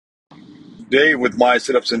Day with my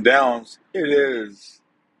sit-ups and downs. It is,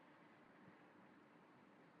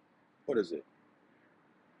 what is it?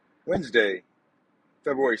 Wednesday,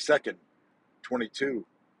 February 2nd, 22,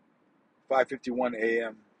 5:51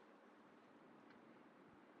 a.m.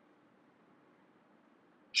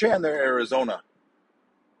 Chandler, Arizona,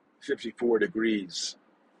 54 degrees.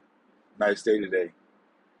 Nice day today.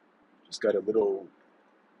 Just got a little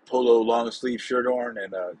polo long sleeve shirt on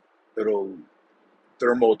and a little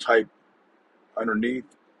thermal type underneath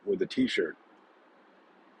with a t-shirt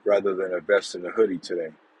rather than a vest and a hoodie today.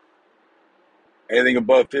 Anything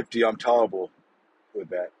above 50, I'm tolerable with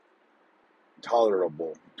that.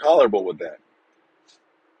 Tolerable with that.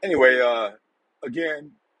 Anyway,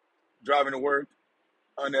 again, driving to work,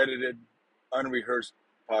 unedited, unrehearsed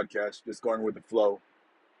podcast, just going with the flow.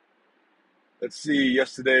 Let's see,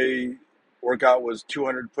 yesterday workout was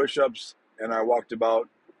 200 push-ups, and I walked about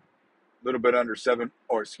a little bit under 7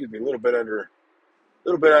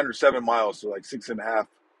 miles, so like 6.5,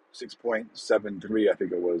 6.73, I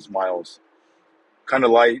think it was, miles. Kind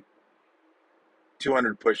of light,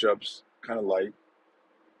 200 push-ups, kind of light.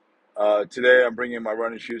 Today I'm bringing my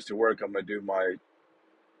running shoes to work. I'm going to do my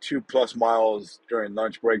 2+ miles during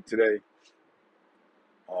lunch break today.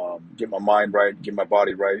 Get my mind right, get my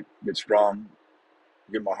body right, get strong,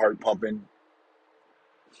 get my heart pumping.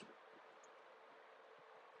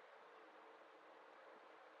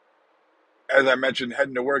 As I mentioned,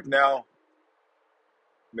 heading to work now.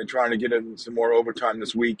 I've been trying to get in some more overtime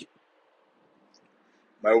this week.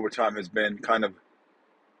 My overtime has been kind of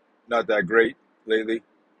not that great lately,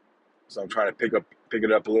 so I'm trying to pick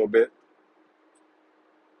it up a little bit.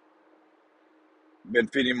 Been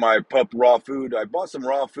feeding my pup raw food. I bought some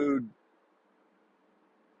raw food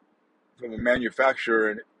from a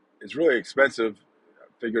manufacturer, and it's really expensive. I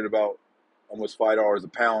figured about almost $5 a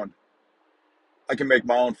pound. I can make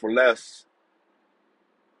my own for less,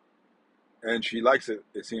 and she likes it.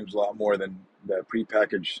 It seems a lot more than the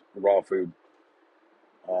prepackaged raw food.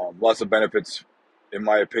 Lots of benefits, in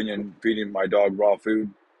my opinion, feeding my dog raw food.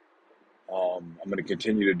 I'm going to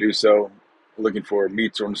continue to do so. Looking for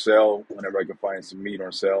meats on sale. Whenever I can find some meat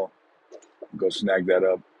on sale, go snag that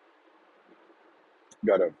up.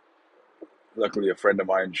 Luckily, a friend of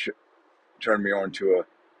mine turned me on to a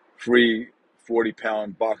free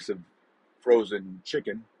 40-pound box of frozen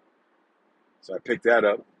chicken. So I picked that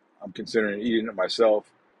up. I'm considering eating it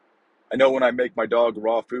myself. I know when I make my dog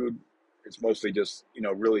raw food, it's mostly just,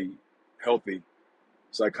 really healthy.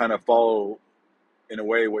 So I kind of follow, in a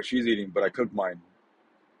way, what she's eating, but I cook mine.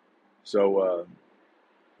 So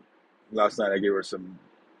last night I gave her some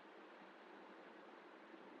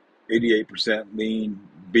 88% lean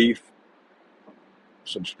beef,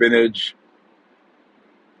 some spinach,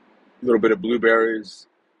 a little bit of blueberries,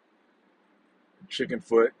 chicken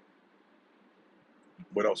foot.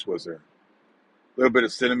 What else was there? A little bit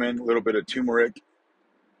of cinnamon, a little bit of turmeric,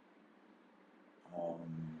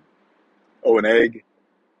 an egg,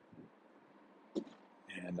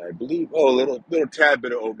 and I believe, a little tad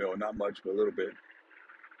bit of oatmeal, not much, but a little bit.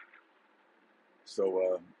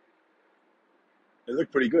 So it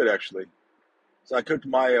looked pretty good, actually. So I cooked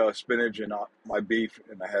my spinach and my beef,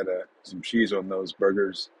 and I had some cheese on those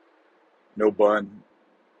burgers. No bun.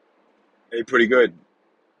 Ate pretty good.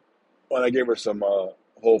 And I gave her some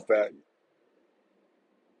whole fat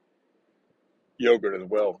yogurt as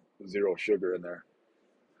well, 0 sugar in there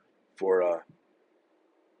for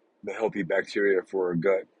the healthy bacteria for her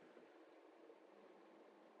gut.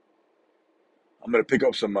 I'm going to pick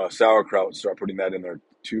up some sauerkraut and start putting that in there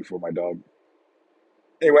too for my dog.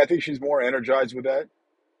 Anyway, I think she's more energized with that,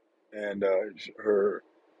 and her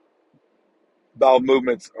bowel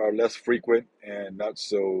movements are less frequent and not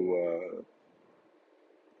so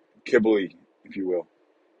kibbly, if you will.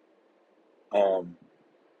 Um,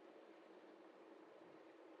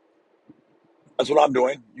 that's what I'm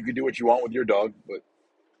doing. You can do what you want with your dog, but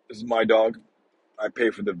this is my dog. I pay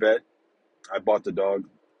for the vet. I bought the dog.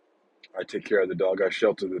 I take care of the dog. I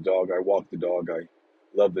shelter the dog. I walk the dog. I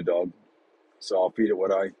love the dog. So I'll feed it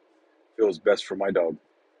what I feel is best for my dog.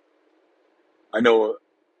 I know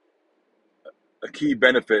a key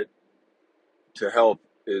benefit to health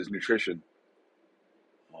is nutrition.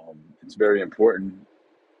 It's very important.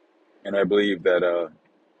 And I believe that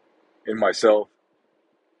in myself,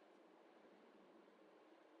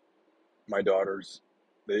 my daughters,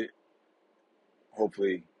 they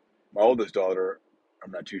hopefully, my oldest daughter, I'm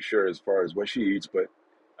not too sure as far as what she eats, but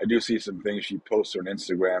I do see some things she posts on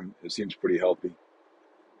Instagram. It seems pretty healthy.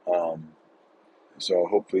 Um, so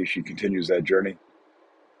hopefully she continues that journey.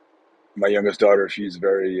 My youngest daughter, she's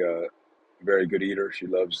very good eater. She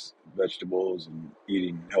loves vegetables and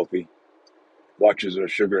eating healthy. watches her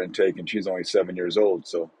sugar intake, and she's only 7 years old.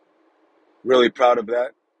 So really proud of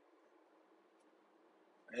that.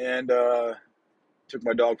 And took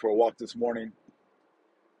my dog for a walk this morning.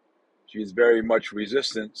 She's very much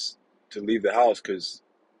resistant to leave the house because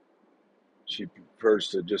she prefers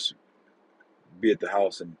to just be at the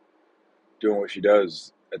house and doing what she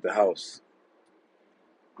does at the house.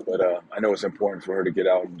 But I know it's important for her to get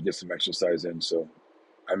out and get some exercise in, so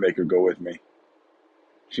I make her go with me.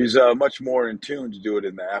 She's much more in tune to do it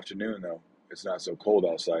in the afternoon, though. It's not so cold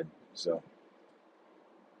outside. So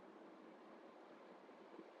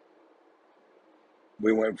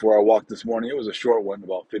we went for our walk this morning. It was a short one,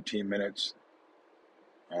 about 15 minutes.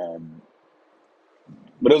 Um,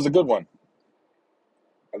 but it was a good one.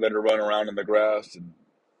 I let her run around in the grass and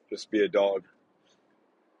just be a dog.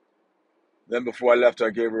 Then before I left, I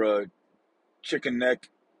gave her a chicken neck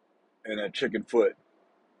and a chicken foot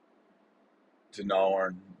to gnaw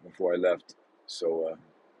on before I left. So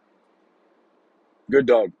good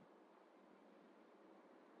dog,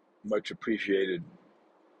 much appreciated.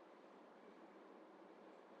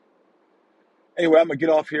 Anyway, I'm gonna get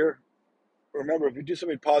off here. Remember, if you do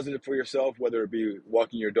something positive for yourself, whether it be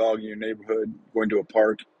walking your dog in your neighborhood, going to a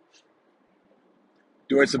park,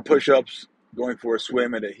 doing some push-ups, going for a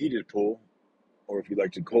swim at a heated pool, or if you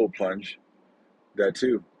like to cold plunge, that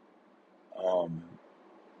too. Um,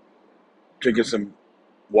 Drinking some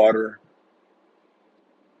water,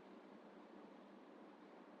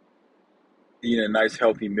 eating a nice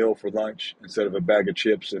healthy meal for lunch instead of a bag of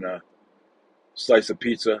chips and a slice of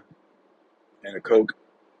pizza and a Coke.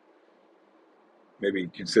 Maybe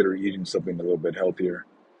consider eating something a little bit healthier.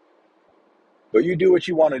 But you do what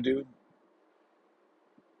you want to do.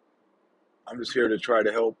 I'm just here to try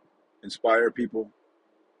to help inspire people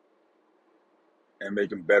and make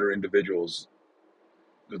them better individuals.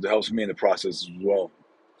 It helps me in the process as well.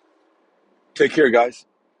 Take care, guys.